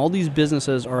available, and all these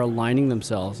businesses are aligning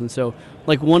themselves. And so,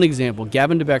 like, one example,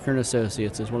 Gavin DeBecker and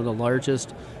Associates is one of the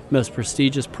largest, most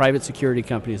prestigious private security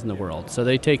companies in the world. So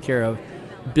they take care of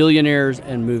billionaires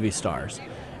and movie stars.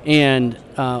 And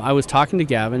I was talking to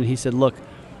Gavin, and he said, look,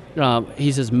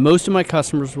 he says, most of my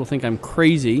customers will think I'm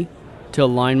crazy to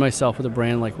align myself with a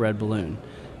brand like Red Balloon.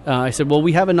 I said, well,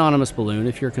 we have Anonymous Balloon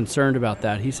if you're concerned about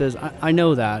that. He says, I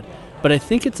know that, but I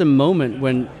think it's a moment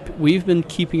when we've been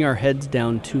keeping our heads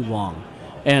down too long,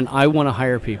 and I want to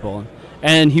hire people.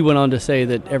 And he went on to say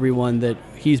that everyone that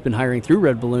he's been hiring through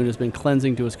Red Balloon has been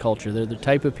cleansing to his culture. They're the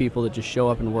type of people that just show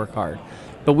up and work hard.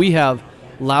 But we have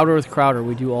Loud Earth Crowder,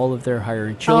 we do all of their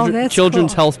hiring. Children's cool.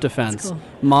 Health Defense, Cool.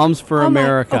 Moms for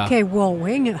America. Okay, well,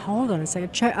 hold on a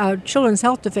second. Children's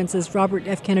Health Defense is Robert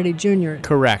F. Kennedy Jr.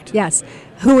 Correct. Yes,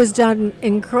 who has done an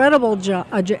incredible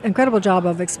job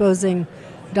of exposing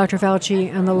Dr.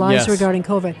 Fauci and the lies regarding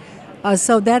COVID.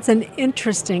 So that's an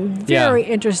interesting, very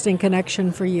interesting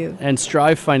connection for you. And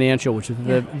Strive Financial, which is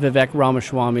Vivek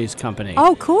Ramaswamy's company.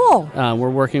 Oh, cool.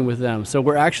 We're working with them. So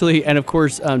we're actually, and of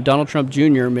course, Donald Trump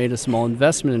Jr. made a small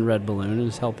investment in Red Balloon and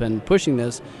is helping pushing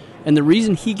this. And the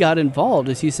reason he got involved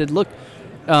is he said, look,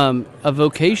 a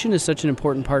vocation is such an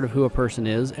important part of who a person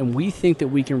is, and we think that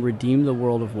we can redeem the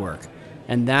world of work.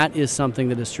 And that is something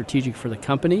that is strategic for the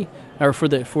company, or for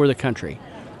the country.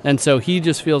 And so he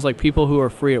just feels like people who are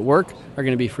free at work are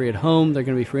going to be free at home, they're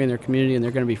going to be free in their community, and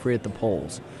they're going to be free at the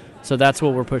polls. So that's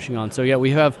what we're pushing on. So, we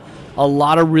have a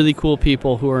lot of really cool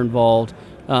people who are involved.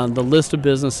 The list of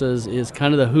businesses is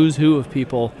kind of the who's who of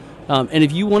people. And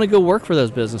if you want to go work for those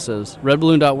businesses,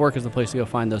 redballoon.work is the place to go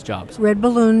find those jobs.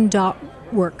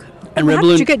 Redballoon.work. And how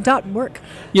did you get .work?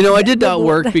 I did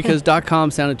 .work because .com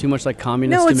sounded too much like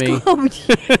communist to me.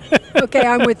 Okay,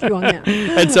 I'm with you on that.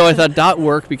 And so I thought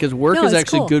 .work because work is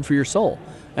actually cool. good for your soul.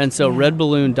 And so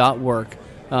redballoon.work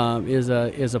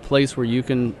is a place where you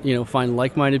can find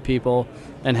like-minded people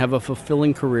and have a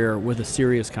fulfilling career with a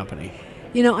serious company.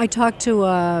 I talked to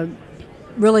a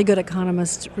really good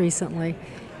economist recently,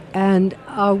 and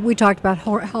we talked about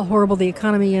how horrible the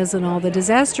economy is and all the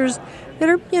disasters that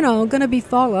are, going to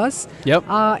befall us. Yep.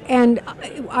 And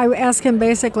I asked him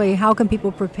basically, how can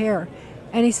people prepare?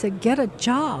 And he said, get a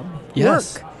job, work.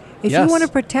 If you want to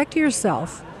protect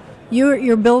yourself,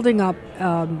 you're building up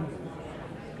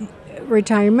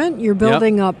retirement, you're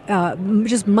building up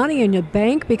just money in your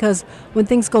bank, because when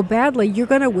things go badly, you're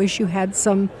going to wish you had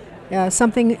something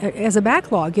as a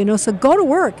backlog, so go to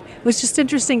work. It was just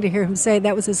interesting to hear him say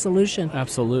that was his solution.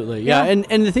 Absolutely. Yeah.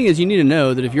 And the thing is, you need to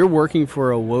know that if you're working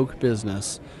for a woke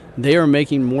business, they are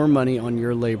making more money on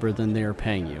your labor than they are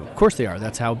paying you. Of course they are.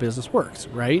 That's how business works,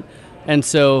 right? And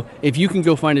so if you can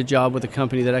go find a job with a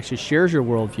company that actually shares your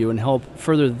worldview and help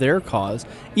further their cause,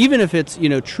 even if it's,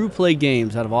 True Play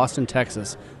Games out of Austin,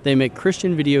 Texas, they make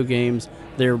Christian video games.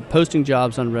 They're posting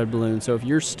jobs on Red Balloon. So if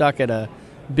you're stuck at a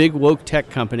big woke tech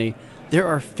company, there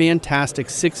are fantastic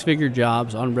 6-figure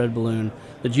jobs on Red Balloon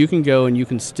that you can go and you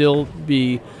can still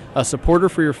be a supporter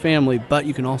for your family, but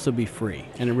you can also be free,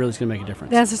 and it really is going to make a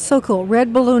difference. That's so cool.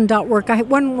 Redballoon.work.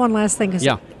 One last thing,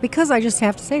 because I just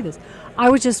have to say this. I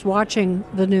was just watching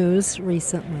the news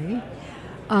recently,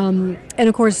 and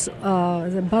of course,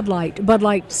 Bud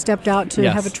Light stepped out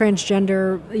to have a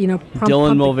transgender,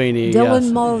 Dylan Mulvaney.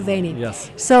 Dylan Mulvaney.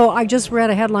 Yes. So I just read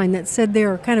a headline that said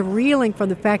they're kind of reeling from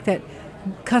the fact that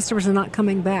customers are not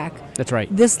coming back. That's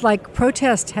right. This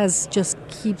protest has just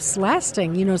keeps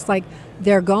lasting. It's like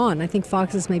they're gone. I think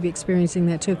Fox is maybe experiencing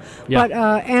that too. Yeah. But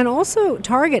and also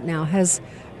Target now has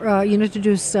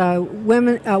introduced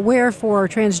women wear for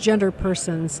transgender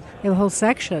persons. They have a whole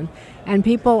section, and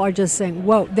people are just saying,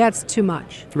 "Whoa, that's too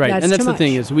much." Right, and that's the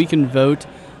thing is we can vote.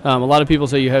 A lot of people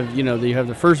say you have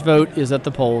the first vote is at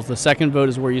the polls, the second vote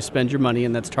is where you spend your money,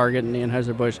 and that's Target and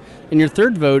Anheuser-Busch, and your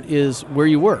third vote is where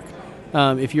you work.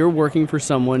 If you're working for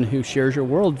someone who shares your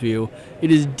worldview,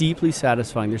 it is deeply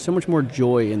satisfying. There's so much more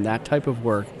joy in that type of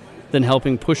work than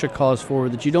helping push a cause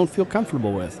forward that you don't feel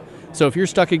comfortable with. So if you're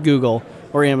stuck at Google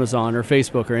or Amazon or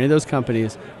Facebook or any of those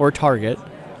companies or Target,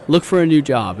 look for a new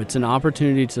job. It's an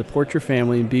opportunity to support your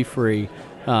family and be free.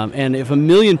 And if 1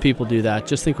 million people do that,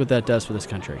 just think what that does for this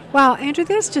country. Wow, Andrew,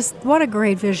 that's just, what a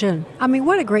great vision. I mean,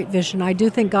 what a great vision. I do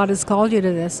think God has called you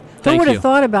to this. Who would have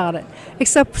thought about it?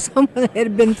 Except someone that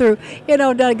had been through,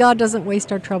 God doesn't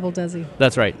waste our trouble, does he?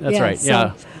 That's right. That's right.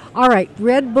 Yeah. All right,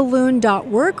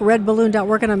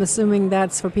 redballoon.work, and I'm assuming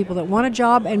that's for people that want a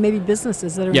job and maybe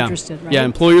businesses that are interested, right? Yeah,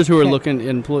 employers who are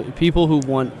looking, people who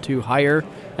want to hire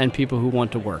and people who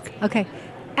want to work. Okay.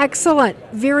 Excellent.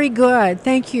 Very good.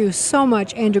 Thank you so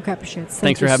much, Andrew Krepashitz.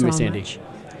 Thanks for having me, Sandy. Much.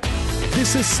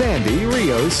 This is Sandy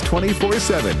Rios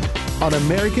 24/7 on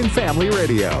American Family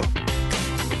Radio.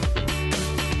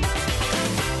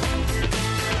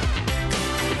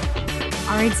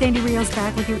 All right, Sandy Rios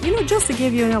back with you. Just to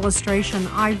give you an illustration,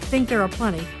 I think there are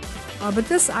plenty.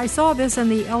 But I saw this in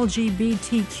the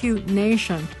LGBTQ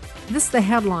Nation. This is the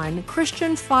headline: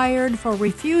 Christian fired for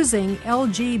refusing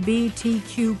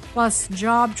LGBTQ plus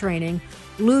job training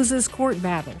loses court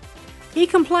battle. He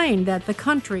complained that the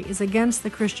country is against the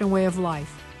Christian way of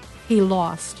life. He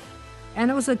lost. And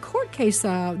it was a court case.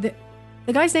 The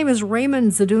guy's name is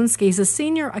Raymond Zadunsky. He's a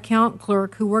senior account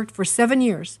clerk who worked for 7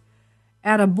 years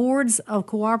at a boards of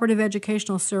cooperative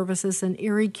educational services in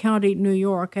Erie County, New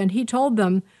York. And he told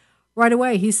them right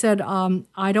away, he said,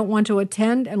 I don't want to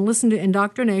attend and listen to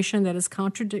indoctrination that is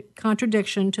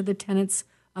contradiction to the tenets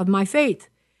of my faith.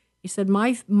 He said,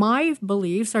 my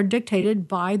beliefs are dictated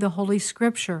by the Holy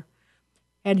Scripture.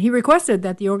 And he requested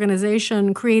that the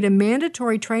organization create a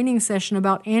mandatory training session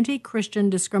about anti-Christian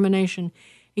discrimination.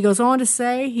 He goes on to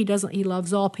say he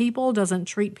loves all people, doesn't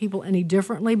treat people any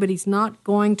differently, but he's not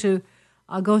going to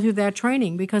go through that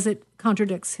training because it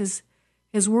contradicts his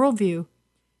worldview.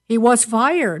 He was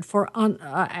fired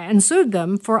and sued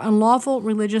them for unlawful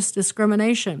religious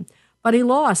discrimination, but he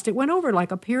lost. It went over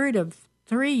like a period of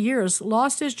 3 years,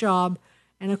 lost his job,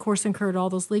 and of course incurred all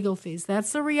those legal fees.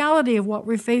 That's the reality of what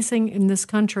we're facing in this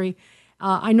country.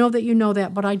 I know that you know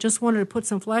that, but I just wanted to put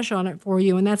some flesh on it for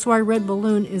you, and that's why Red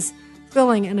Balloon is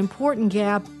filling an important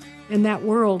gap in that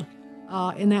world,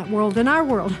 in our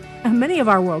world, many of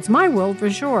our worlds, my world for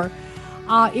sure.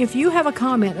 If you have a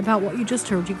comment about what you just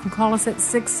heard, you can call us at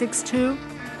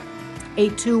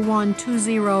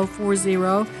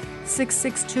 662-821-2040,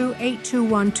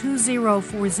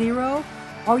 662-821-2040,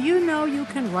 or you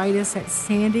can write us at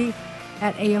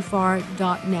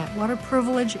sandy@afr.net. What a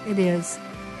privilege it is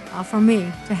for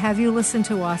me to have you listen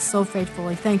to us so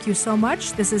faithfully. Thank you so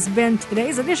much. This has been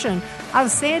today's edition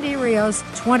of Sandy Rios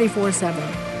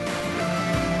 24/7.